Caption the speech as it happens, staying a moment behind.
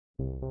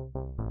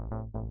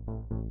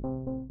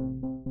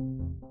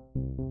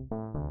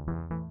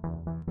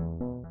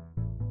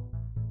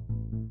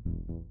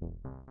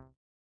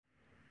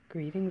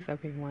Greetings,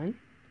 everyone.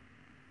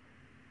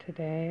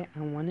 Today I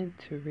wanted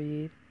to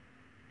read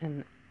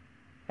an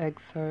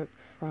excerpt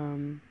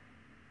from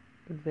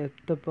the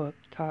book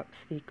Top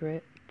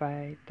Secret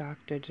by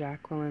Dr.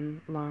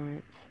 Jacqueline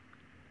Lawrence.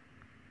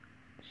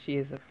 She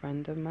is a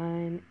friend of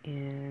mine,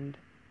 and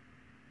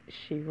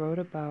she wrote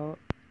about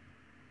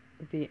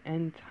the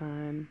end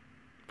time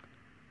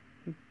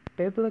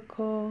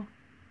biblical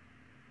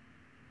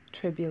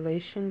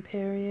tribulation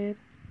period.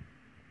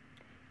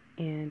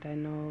 And I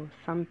know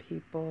some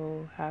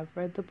people have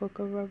read the book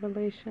of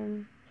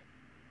Revelation,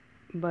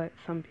 but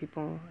some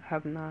people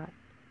have not.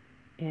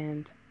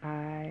 And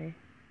I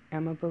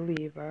am a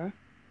believer,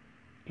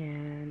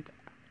 and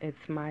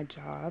it's my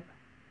job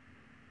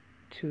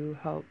to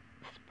help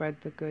spread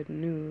the good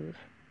news.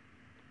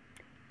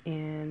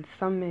 And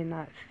some may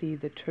not see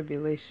the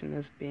tribulation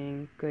as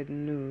being good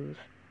news.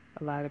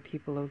 A lot of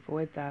people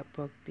avoid that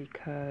book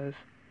because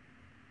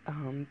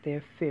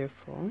they're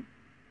fearful,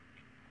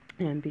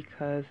 and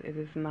because it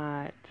is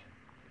not,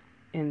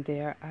 in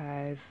their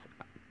eyes,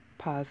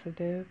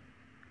 positive.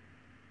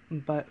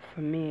 But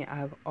for me,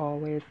 I've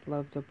always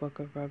loved the book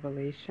of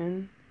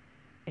Revelation,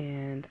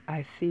 and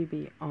I see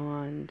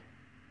beyond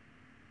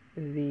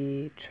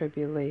the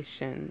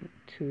tribulation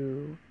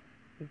to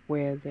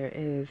where there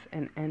is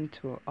an end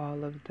to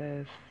all of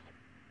this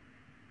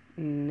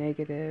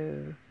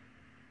negative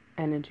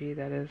energy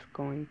that is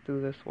going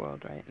through this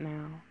world right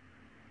now.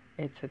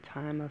 It's a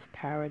time of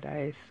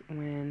paradise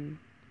when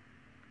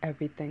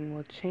everything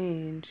will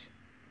change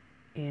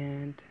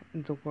and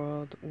the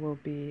world will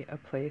be a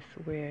place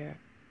where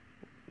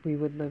we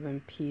would live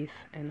in peace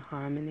and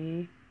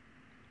harmony,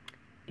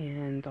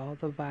 and all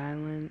the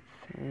violence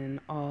and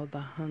all the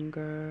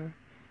hunger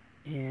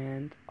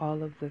and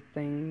all of the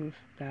things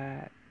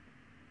that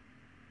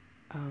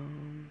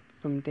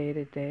from day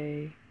to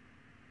day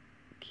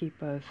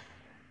keep us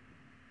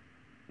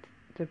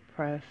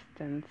depressed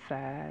and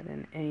sad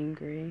and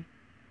angry,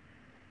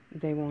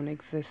 they won't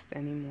exist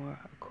anymore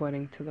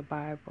according to the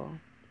Bible.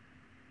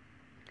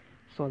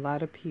 So a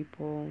lot of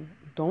people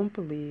don't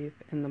believe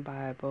in the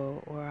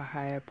Bible or a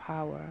higher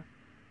power,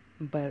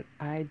 but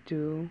I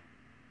do.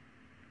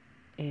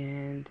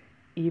 And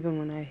even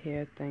when I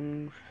hear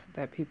things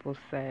that people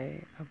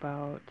say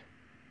about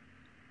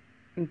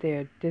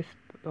their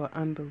or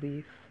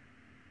unbelief,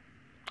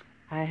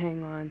 I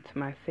hang on to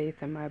my faith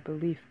and my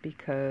belief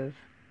because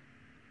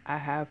I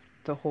have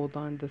to hold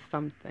on to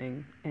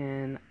something,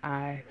 and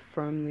I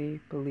firmly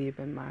believe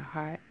in my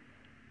heart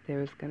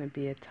there is going to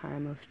be a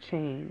time of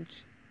change.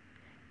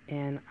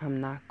 And I'm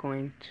not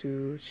going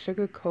to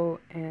sugarcoat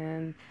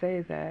and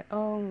say that,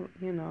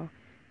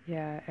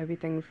 yeah,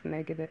 everything's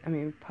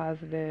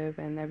positive,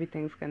 and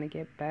everything's going to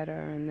get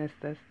better, and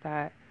this,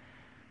 that.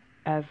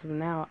 As of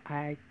now,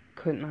 I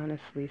couldn't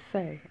honestly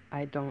say.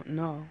 I don't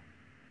know.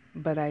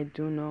 But I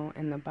do know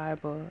in the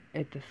Bible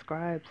it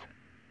describes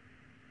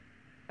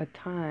a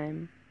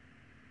time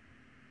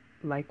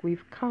like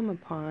we've come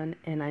upon,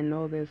 and I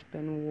know there's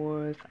been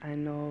wars. I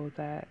know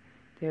that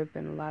there have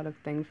been a lot of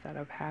things that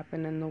have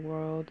happened in the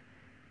world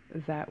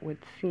that would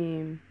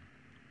seem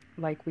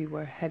like we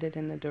were headed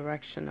in the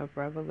direction of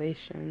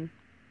Revelation.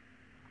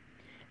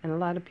 And a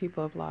lot of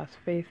people have lost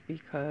faith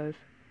because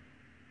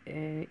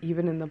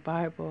even in the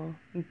Bible,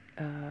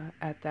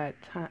 at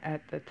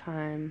the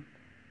time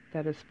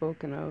that is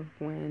spoken of,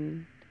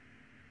 when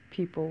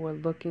people were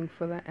looking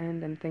for the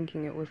end and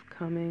thinking it was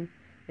coming,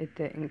 it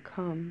didn't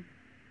come.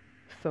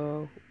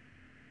 So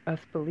us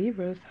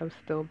believers have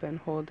still been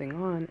holding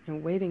on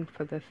and waiting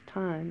for this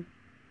time.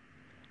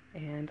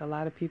 And a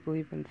lot of people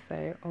even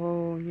say,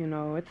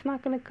 it's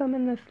not going to come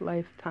in this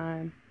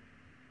lifetime.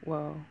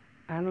 Well,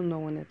 I don't know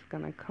when it's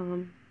going to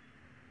come,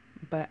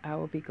 but I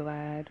will be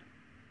glad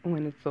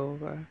when it's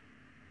over,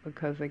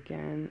 because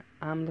again,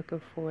 I'm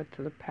looking forward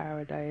to the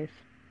paradise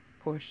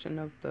portion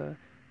of the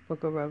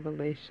book of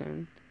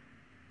Revelation,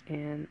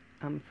 and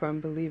I'm a firm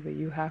believer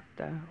you have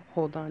to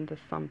hold on to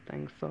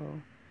something,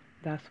 so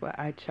that's what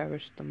I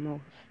cherish the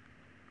most.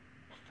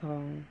 So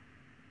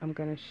I'm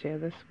going to share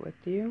this with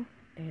you,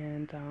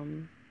 and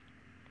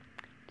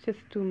just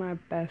do my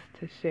best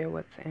to share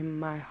what's in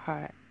my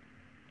heart.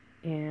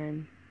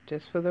 And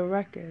just for the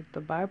record,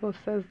 the Bible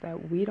says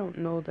that we don't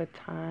know the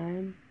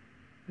time,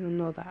 we don't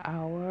know the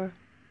hour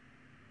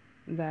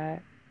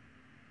that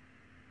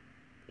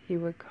he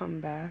would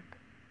come back,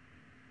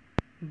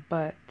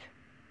 but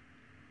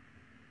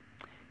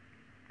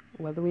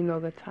whether we know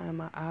the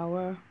time or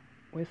hour,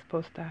 we're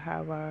supposed to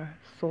have our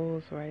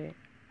souls right,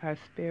 our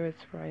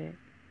spirits right.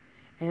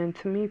 And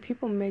to me,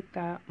 people make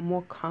that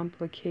more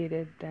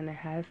complicated than it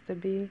has to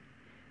be,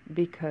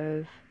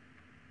 because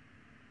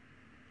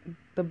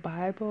the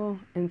Bible,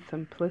 in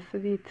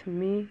simplicity, to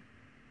me,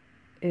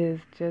 is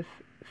just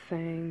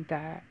saying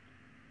that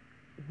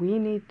we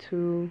need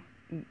to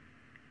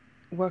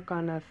work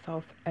on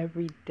ourselves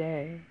every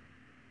day,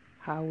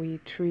 how we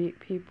treat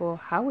people,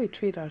 how we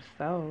treat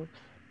ourselves,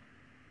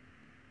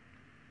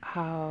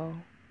 how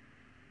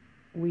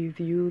we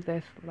view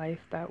this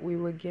life that we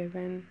were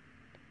given,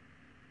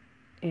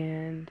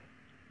 and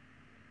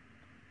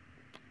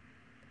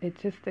it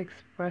just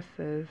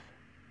expresses,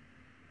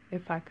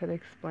 if I could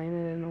explain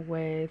it in a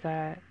way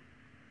that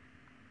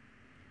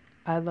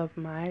I love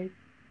my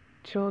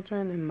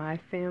children and my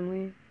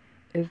family,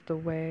 is the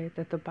way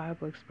that the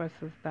Bible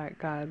expresses that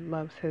God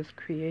loves his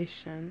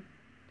creation.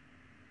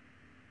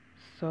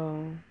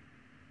 So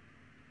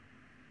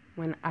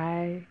when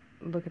I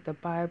look at the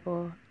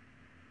Bible,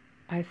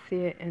 I see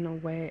it in a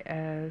way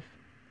as,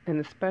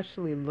 and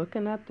especially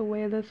looking at the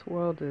way this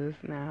world is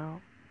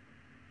now,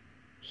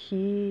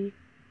 he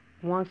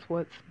wants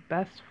what's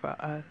best for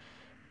us.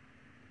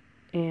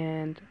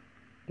 And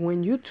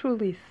when you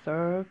truly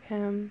serve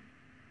him,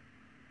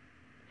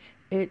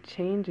 it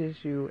changes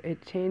you.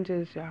 It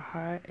changes your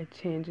heart. It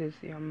changes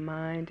your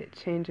mind. It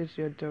changes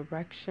your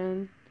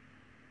direction.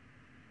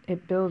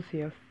 It builds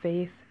your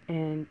faith,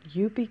 and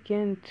you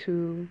begin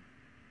to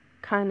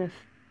kind of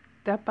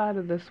step out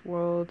of this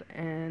world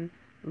and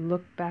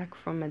look back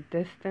from a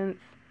distance,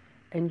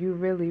 and you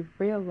really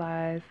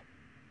realize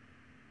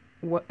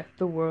what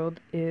the world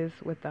is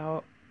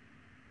without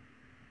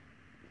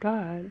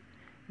God,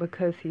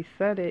 because he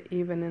said it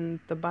even in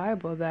the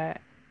Bible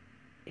that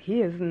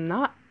he is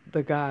not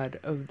the God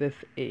of this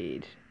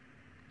age.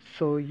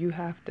 So you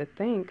have to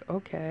think,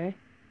 okay,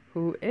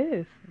 who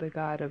is the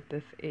God of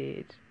this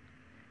age?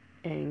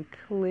 And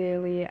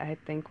clearly, I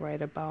think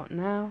right about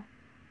now,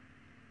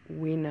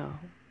 we know.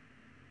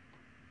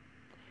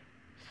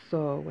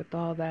 So with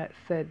all that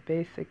said,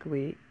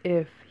 basically,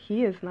 if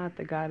he is not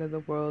the God of the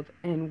world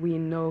and we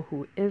know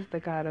who is the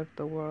God of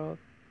the world,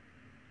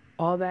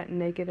 all that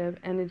negative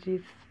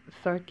energy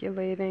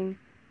circulating,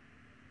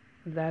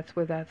 that's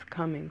where that's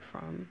coming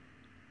from.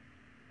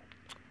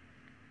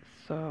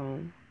 So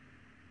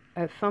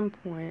at some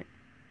point,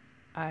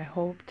 I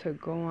hope to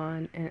go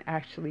on and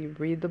actually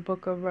read the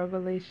book of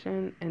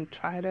Revelation and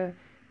try to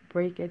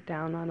break it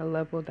down on a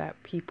level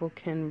that people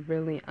can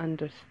really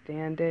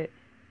understand it.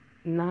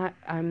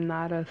 I'm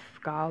not a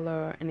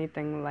scholar or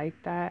anything like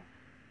that,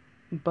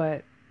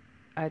 but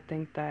I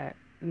think that,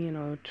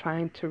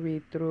 trying to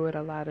read through it,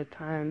 a lot of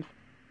times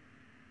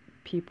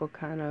people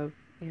kind of,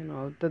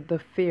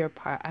 the fear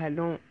part, I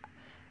don't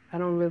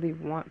really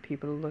want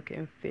people to look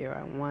in fear.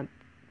 I want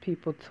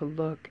people to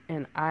look,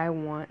 and I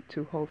want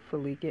to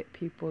hopefully get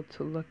people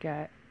to look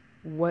at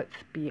what's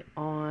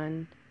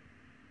beyond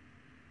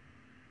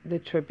the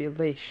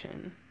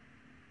tribulation.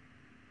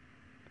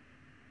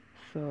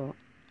 So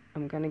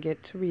I'm going to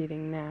get to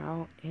reading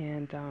now,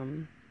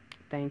 and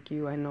thank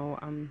you. I know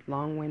I'm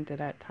long-winded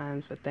at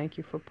times, but thank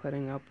you for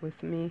putting up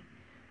with me.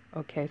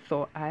 Okay,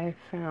 so I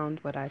found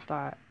what I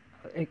thought,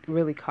 it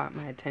really caught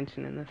my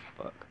attention in this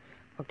book.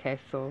 Okay,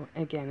 so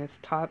again, it's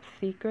Top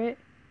Secret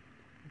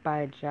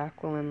by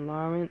Jacqueline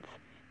Lawrence,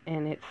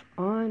 and it's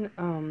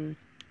on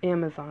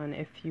Amazon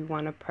if you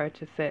want to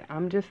purchase it.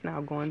 I'm just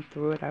now going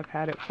through it. I've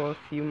had it for a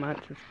few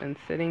months. It's been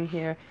sitting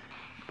here,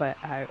 but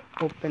I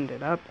opened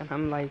it up and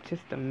I'm like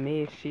just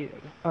amazed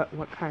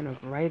what kind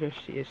of writer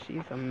she is.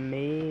 She's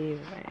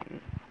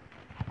amazing.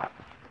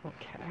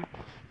 Okay,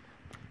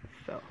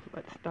 so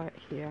let's start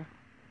here.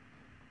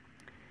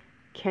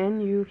 Can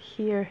you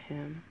hear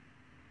him?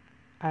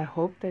 I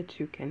hope that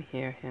you can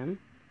hear him.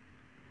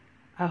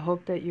 I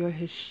hope that you're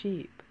his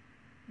sheep,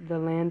 the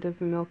land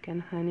of milk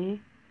and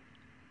honey.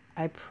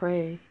 I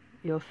pray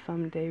you'll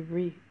someday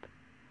reap.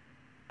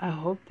 I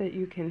hope that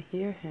you can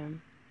hear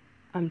him.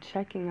 I'm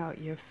checking out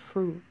your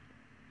fruit.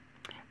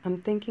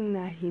 I'm thinking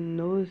that he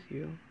knows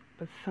you,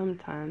 but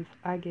sometimes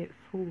I get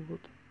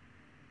fooled.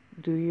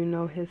 Do you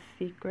know his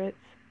secrets?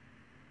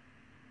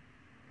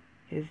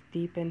 His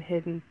deep and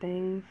hidden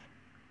things?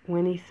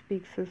 When he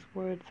speaks his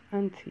words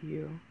unto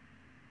you,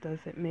 does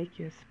it make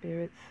your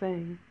spirit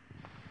sing?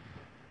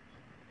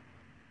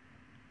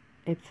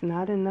 It's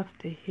not enough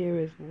to hear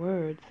his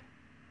words.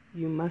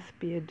 You must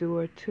be a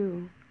doer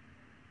too.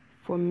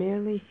 For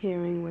merely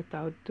hearing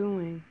without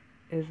doing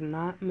is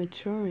not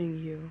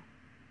maturing you.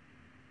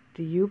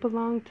 Do you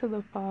belong to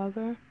the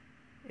Father?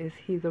 Is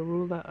he the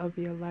ruler of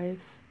your life?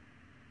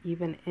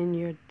 Even in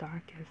your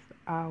darkest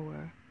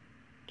hour,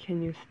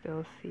 can you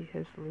still see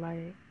his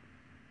light?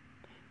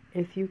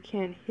 If you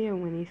can't hear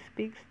when he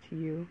speaks to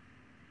you,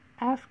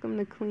 ask him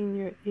to clean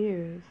your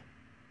ears,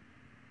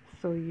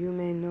 so you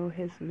may know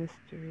his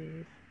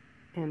mysteries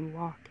and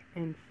walk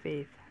in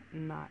faith,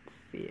 not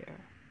fear.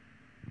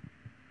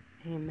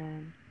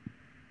 Amen.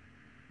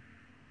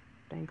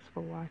 Thanks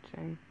for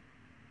watching.